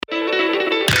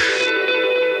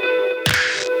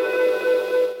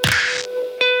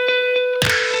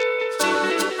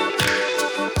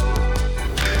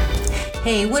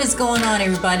Hey, what is going on,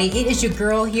 everybody? It is your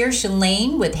girl here,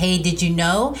 Shalane, with Hey, Did You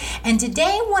Know? And today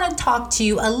I want to talk to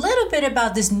you a little bit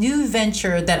about this new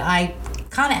venture that I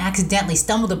kind of accidentally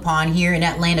stumbled upon here in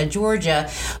Atlanta,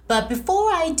 Georgia. But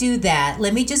before I do that,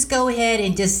 let me just go ahead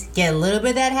and just get a little bit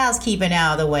of that housekeeping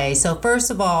out of the way. So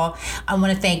first of all, I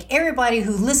want to thank everybody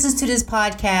who listens to this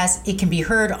podcast. It can be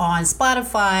heard on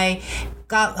Spotify,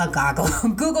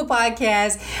 Google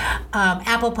Podcasts,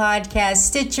 Apple Podcasts,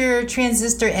 Stitcher,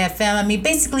 Transistor FM. I mean,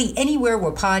 basically anywhere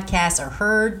where podcasts are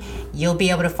heard, you'll be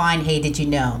able to find Hey, Did You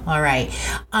Know? All right.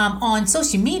 On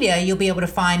social media, you'll be able to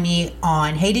find me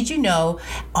on Hey, Did You Know?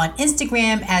 On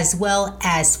Instagram as well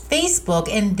as Facebook.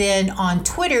 And then on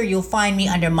Twitter, you'll find me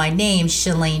under my name,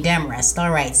 Shalane Demarest.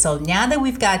 All right. So now that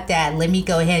we've got that, let me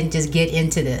go ahead and just get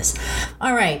into this.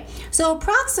 All right. So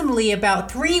approximately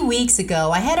about 3 weeks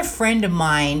ago, I had a friend of mine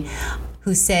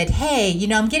who said, hey,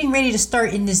 I'm getting ready to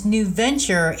start in this new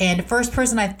venture. And the first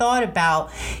person I thought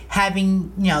about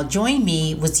having, join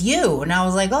me was you. And I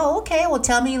was like, oh, okay, well,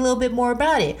 tell me a little bit more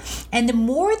about it. And the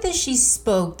more that she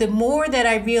spoke, the more that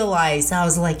I realized, I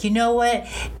was like, you know what?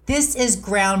 This is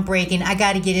groundbreaking. I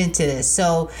got to get into this.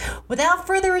 So without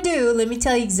further ado, let me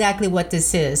tell you exactly what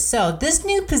this is. So this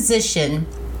new position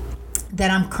that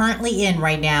I'm currently in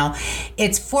right now,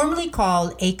 it's formally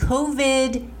called a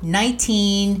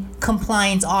COVID-19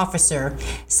 compliance officer.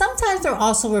 Sometimes they're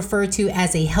also referred to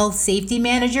as a health safety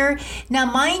manager. Now,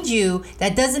 mind you,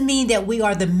 that doesn't mean that we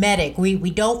are the medic. We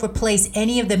don't replace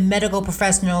any of the medical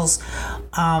professionals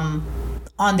on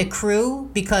the crew,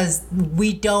 because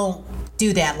we don't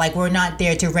do that. Like, we're not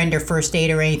there to render first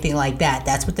aid or anything like that.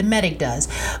 That's what the medic does.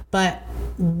 But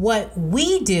what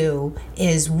we do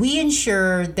is we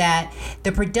ensure that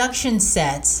the production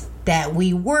sets that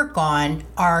we work on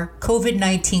are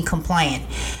COVID-19 compliant.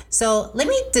 So let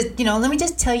me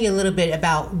just tell you a little bit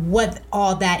about what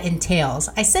all that entails.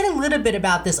 I said a little bit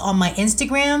about this on my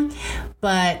Instagram,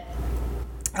 but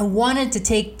I wanted to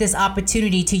take this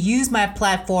opportunity to use my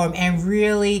platform and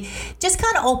really just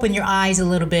kind of open your eyes a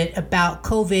little bit about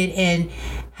COVID and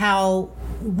how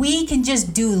we can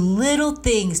just do little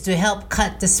things to help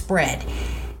cut the spread.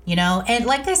 And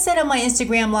like I said on my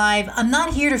Instagram live, I'm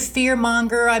not here to fear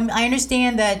monger. I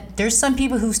understand that there's some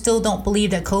people who still don't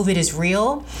believe that COVID is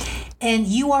real, and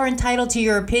you are entitled to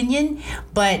your opinion.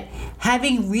 But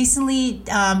having recently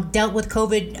dealt with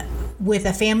COVID with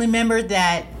a family member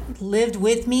that lived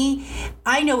with me,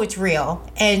 I know it's real.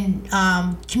 And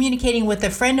communicating with a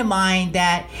friend of mine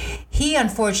that he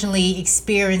unfortunately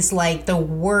experienced like the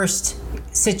worst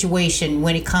situation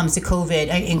when it comes to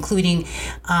COVID, including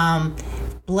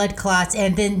blood clots.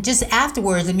 And then just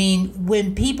afterwards,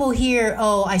 when people hear,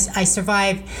 oh, I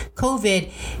survived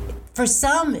COVID, for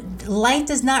some, life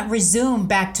does not resume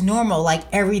back to normal. Like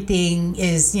everything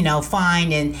is,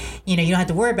 fine, and, you don't have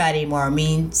to worry about it anymore.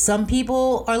 Some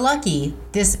people are lucky.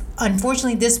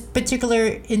 Unfortunately, this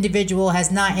particular individual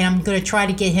has not, and I'm going to try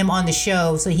to get him on the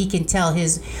show so he can tell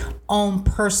his own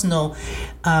personal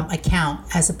account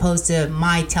as opposed to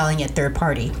my telling it third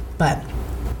party. But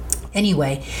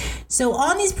anyway, so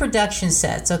on these production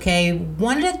sets, okay,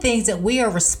 one of the things that we are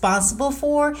responsible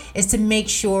for is to make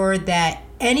sure that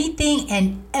anything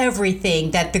and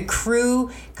everything that the crew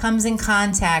comes in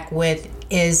contact with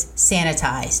is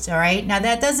sanitized. All right. Now,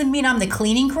 that doesn't mean I'm the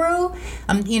cleaning crew.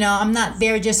 I'm not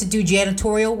there just to do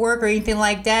janitorial work or anything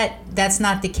like that. That's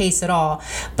not the case at all.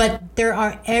 But there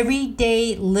are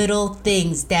everyday little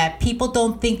things that people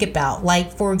don't think about.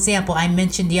 Like, for example, I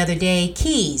mentioned the other day,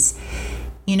 keys.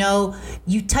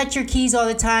 You touch your keys all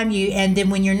the time, and then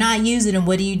when you're not using them,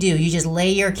 what do? You just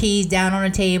lay your keys down on a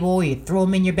table, you throw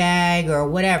them in your bag or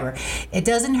whatever. It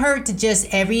doesn't hurt to just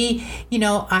every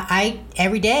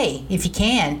day, if you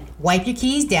can, wipe your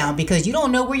keys down, because you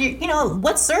don't know where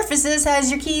what surfaces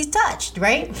has your keys touched,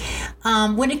 right?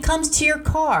 When it comes to your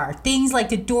car, things like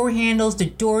the door handles, the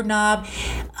doorknob,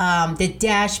 the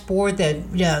dashboard, the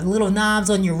little knobs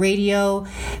on your radio,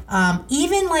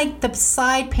 even like the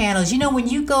side panels. When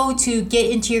you go to get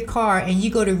into your car and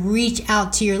you go to reach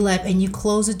out to your left and you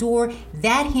close the door,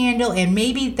 that handle and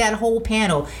maybe that whole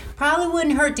panel, probably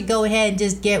wouldn't hurt to go ahead and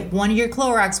just get one of your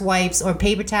Clorox wipes or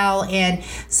paper towel and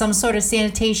some sort of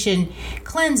sanitation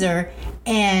cleanser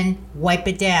and wipe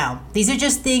it down. These are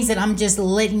just things that I'm just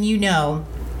letting you know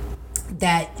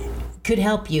that could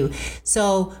help you.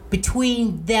 So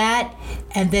between that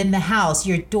and then the house,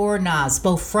 your doorknobs,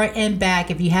 both front and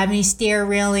back, if you have any stair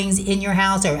railings in your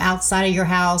house or outside of your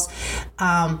house,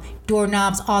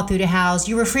 doorknobs all through the house,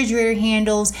 your refrigerator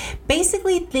handles,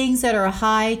 basically things that are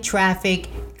high traffic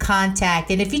contact.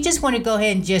 And if you just want to go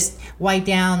ahead and just wipe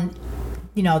down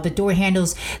the door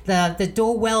handles, the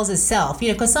door wells itself,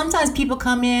 because sometimes people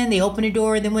come in, they open the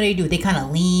door, and then what do? They kind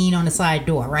of lean on the side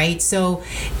door, right? So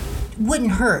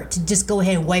wouldn't hurt to just go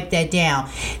ahead and wipe that down.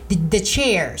 The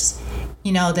chairs,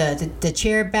 the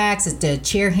chair backs, the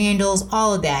chair handles,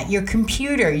 all of that. Your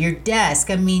computer, your desk.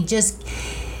 I mean, just,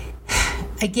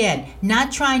 again,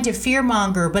 not trying to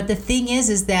fearmonger, but the thing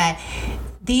is that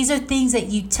these are things that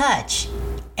you touch.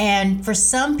 And for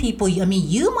some people,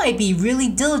 you might be really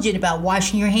diligent about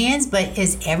washing your hands, but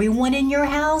is everyone in your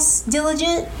house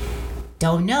diligent?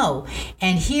 Don't know.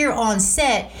 And here on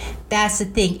set, that's the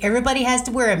thing. Everybody has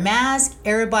to wear a mask.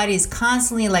 Everybody is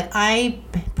constantly, like, I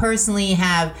personally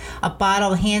have a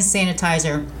bottle of hand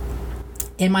sanitizer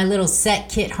in my little set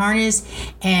kit harness,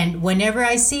 and whenever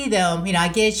I see them, I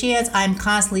get a chance, I'm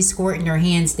constantly squirting their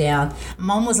hands down. I'm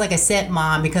almost like a set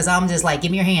mom, because I'm just like, give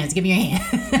me your hands.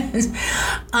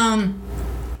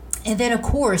 And then of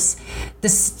course the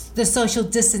social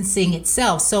distancing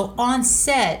itself. So on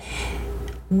set,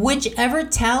 whichever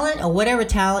talent or whatever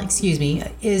talent,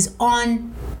 is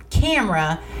on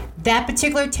camera, that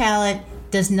particular talent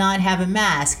does not have a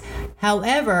mask.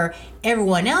 However,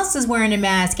 everyone else is wearing a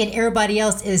mask and everybody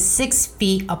else is 6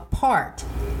 feet apart.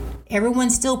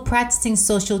 Everyone's still practicing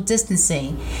social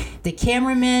distancing. The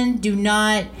cameramen do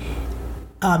not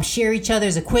share each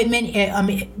other's equipment.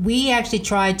 We actually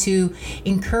try to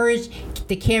encourage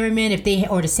the cameramen,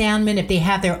 or the soundmen, if they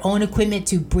have their own equipment,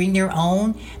 to bring their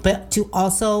own, but to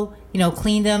also,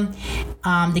 clean them.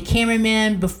 The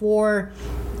cameraman, before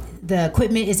the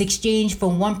equipment is exchanged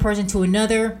from one person to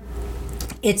another,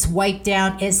 it's wiped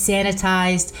down, it's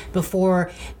sanitized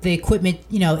before the equipment,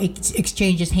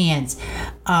 exchanges hands.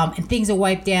 And things are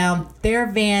wiped down. Their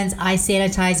vans, I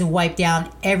sanitize and wipe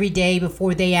down every day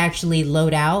before they actually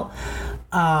load out.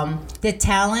 The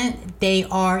talent, they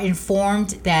are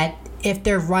informed that if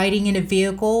they're riding in a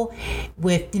vehicle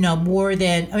with, more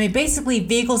than, basically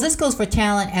vehicles, this goes for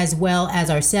talent as well as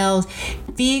ourselves.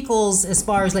 Vehicles, as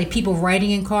far as like people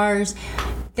riding in cars,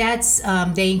 that's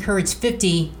they encourage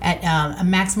 50 at a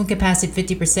maximum capacity of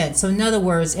 50%. So in other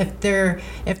words, if there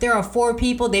are 4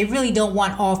 people, they really don't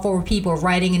want all 4 people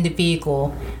riding in the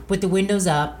vehicle with the windows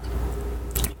up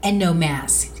and no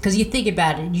mask. Because you think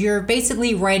about it, you're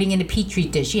basically riding in a petri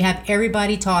dish. You have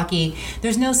everybody talking.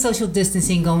 There's no social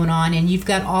distancing going on, and you've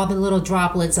got all the little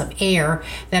droplets of air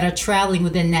that are traveling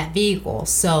within that vehicle.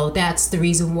 So that's the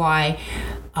reason why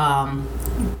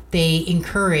they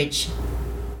encourage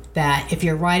that if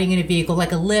you're riding in a vehicle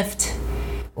like a Lyft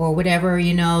or whatever,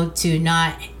 to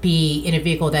not be in a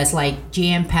vehicle that's like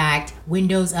jam-packed,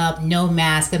 windows up, no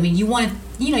mask. You want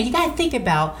to, you got to think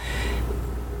about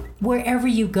wherever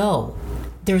you go,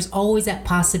 there's always that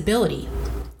possibility.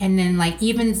 And then, like,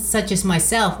 even such as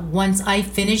myself, once I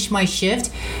finish my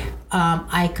shift,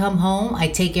 I come home, I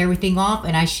take everything off,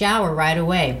 and I shower right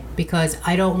away, because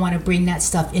I don't want to bring that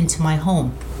stuff into my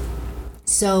home.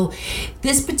 So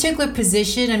this particular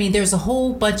position, there's a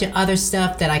whole bunch of other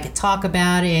stuff that I could talk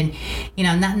about, and,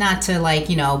 not to, like,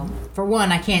 for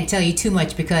one, I can't tell you too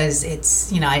much because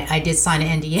it's, I did sign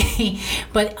an NDA,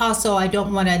 but also I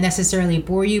don't want to necessarily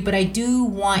bore you, but I do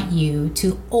want you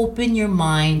to open your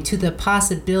mind to the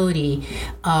possibility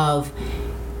of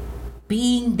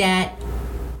being that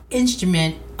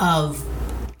instrument of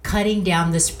cutting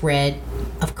down the spread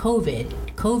of COVID.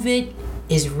 COVID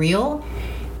is real.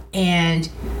 And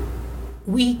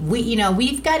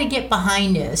we've got to get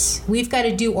behind this. We've got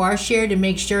to do our share to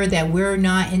make sure that we're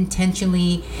not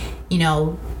intentionally,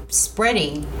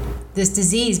 spreading this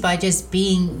disease by just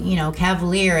being,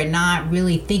 cavalier and not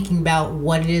really thinking about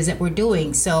what it is that we're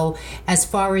doing. So as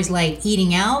far as like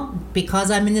eating out,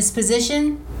 because I'm in this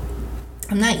position,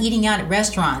 I'm not eating out at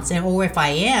restaurants. Or if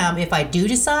I do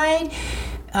decide,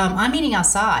 I'm eating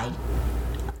outside.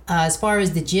 As far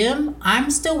as the gym,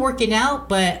 I'm still working out,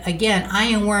 but again, I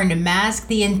am wearing a mask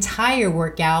the entire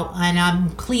workout, and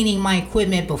I'm cleaning my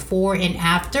equipment before and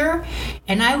after,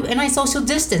 and I social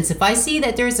distance. If I see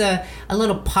that there's a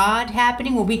little pod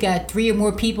happening where we got 3 or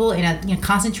more people and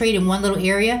concentrate in one little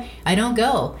area, I don't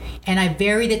go, and I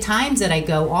vary the times that I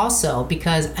go also,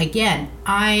 because again,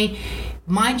 my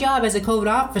job as a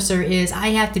COVID officer is I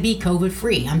have to be COVID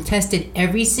free. I'm tested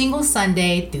every single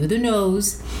Sunday through the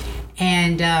nose.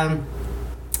 And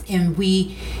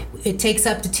it takes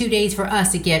up to 2 days for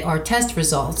us to get our test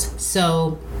results.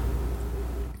 So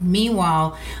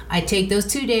meanwhile, I take those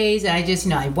 2 days and I just,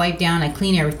 I wipe down, I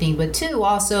clean everything. But 2,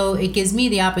 also, it gives me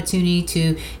the opportunity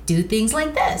to do things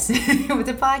like this with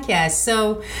the podcast.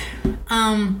 So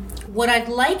what I'd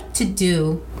like to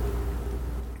do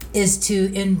is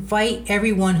to invite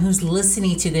everyone who's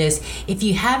listening to this. If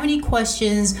you have any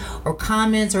questions or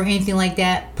comments or anything like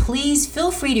that, please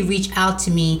feel free to reach out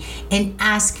to me and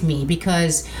ask me,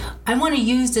 because I want to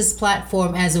use this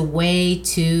platform as a way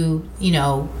to,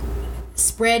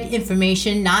 spread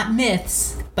information, not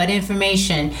myths, but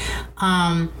information.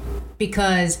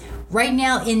 Because right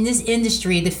now in this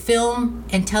industry, the film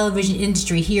and television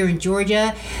industry here in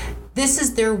Georgia, this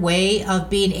is their way of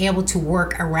being able to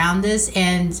work around this,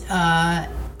 and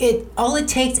all it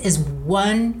takes is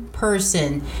one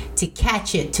person to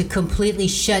catch it to completely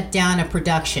shut down a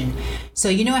production. So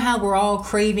you know how we're all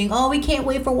craving, we can't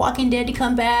wait for Walking Dead to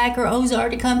come back, or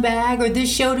Ozark to come back, or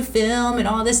this show to film, and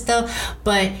all this stuff.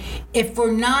 But if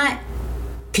we're not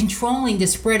controlling the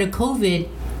spread of COVID,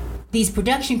 these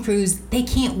production crews, they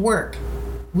can't work.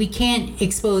 We can't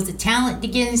expose the talent to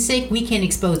getting sick. We can't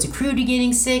expose the crew to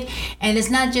getting sick. And it's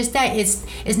not just that. It's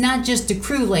not just the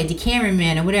crew, like the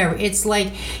cameraman or whatever. It's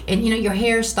like, and your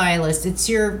hairstylist. It's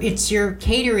your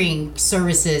catering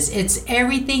services. It's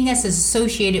everything that's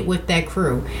associated with that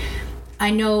crew.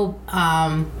 I know.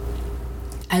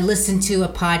 I listened to a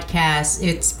podcast.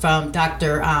 It's from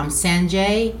Dr.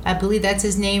 Sanjay, I believe that's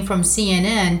his name, from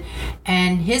CNN.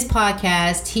 And his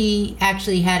podcast, he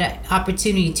actually had an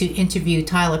opportunity to interview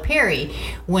Tyler Perry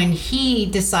when he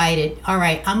decided, all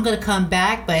right, I'm going to come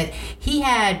back. But he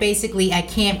had basically at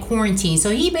camp quarantine.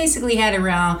 So he basically had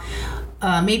around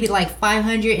maybe like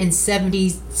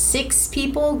 576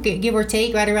 people, give or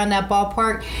take, right around that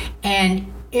ballpark. And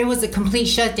it was a complete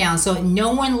shutdown. So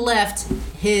no one left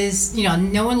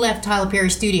no one left Tyler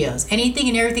Perry Studios. Anything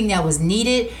and everything that was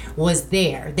needed was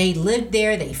there. They lived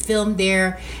there, they filmed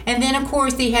there. And then of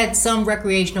course they had some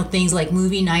recreational things like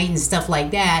movie night and stuff like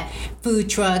that, food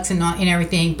trucks and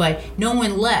everything, but no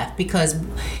one left, because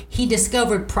he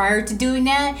discovered prior to doing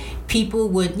that, people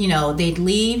would, they'd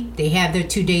leave, they have their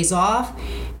 2 days off.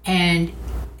 And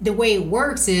the way it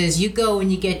works is you go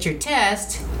and you get your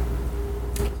test,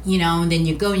 and then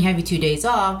you go and you have your 2 days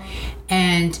off,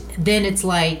 and then it's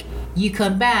like you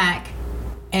come back,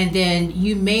 and then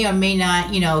you may or may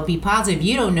not, be positive.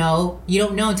 You don't know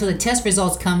until the test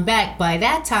results come back. By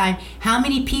that time, how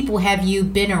many people have you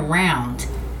been around?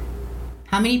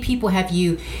 How many people have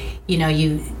you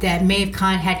that may have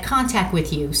had contact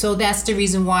with you? So that's the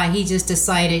reason why he just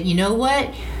decided, you know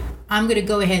what? I'm going to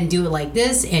go ahead and do it like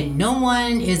this, and no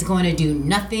one is going to do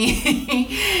nothing.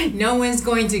 No one's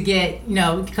going to get,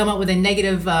 come up with a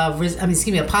negative, a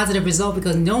positive result,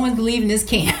 because no one's leaving this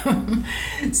camp.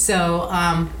 So,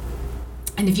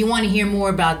 and if you want to hear more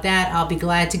about that, I'll be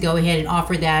glad to go ahead and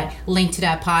offer that link to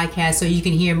that podcast so you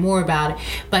can hear more about it.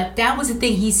 But that was the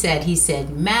thing he said. He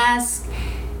said mask,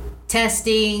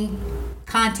 testing,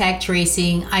 contact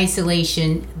tracing,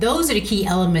 isolation. Those are the key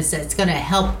elements that's going to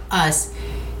help us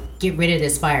get rid of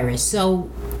this virus.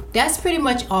 So that's pretty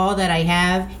much all that I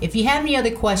have. If you have any other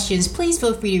questions, please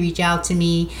feel free to reach out to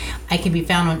me. I can be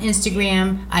found on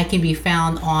Instagram. I can be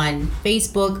found on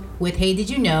Facebook with Hey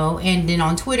Did You Know? And then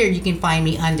on Twitter, you can find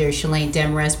me under Shalane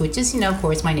Demarest, which is, of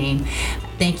course, my name.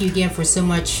 Thank you again for so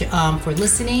much for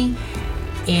listening.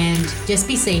 And just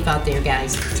be safe out there,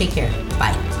 guys. Take care.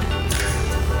 Bye.